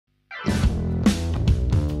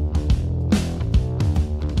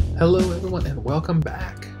Hello everyone and welcome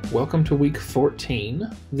back. Welcome to week 14.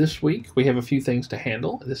 This week we have a few things to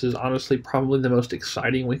handle. This is honestly probably the most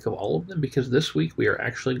exciting week of all of them because this week we are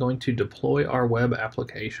actually going to deploy our web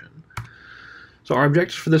application. So our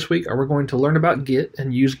objectives for this week are we're going to learn about Git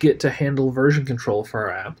and use Git to handle version control for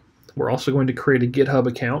our app. We're also going to create a GitHub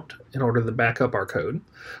account in order to back up our code.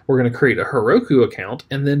 We're going to create a Heroku account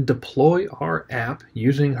and then deploy our app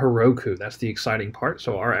using Heroku. That's the exciting part.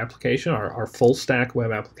 So our application, our full stack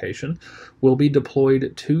web application, will be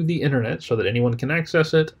deployed to the internet so that anyone can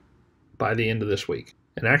access it by the end of this week.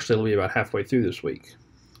 And actually it'll be about halfway through this week.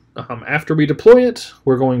 After we deploy it,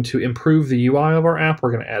 we're going to improve the UI of our app.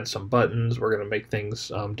 We're going to add some buttons. We're going to make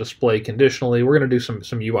things display conditionally. We're going to do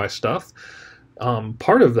some UI stuff.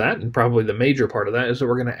 Part of that, and probably the major part of that, is that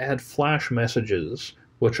we're going to add flash messages,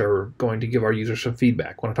 which are going to give our users some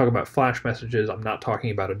feedback. When I talk about flash messages, I'm not talking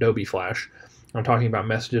about Adobe Flash. I'm talking about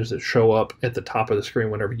messages that show up at the top of the screen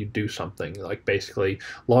whenever you do something, like basically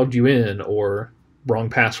logged you in or wrong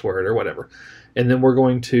password or whatever. And then we're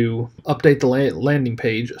going to update the landing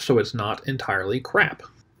page so it's not entirely crap.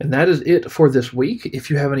 And that is it for this week. If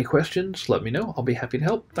you have any questions, let me know. I'll be happy to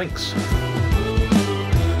help. Thanks.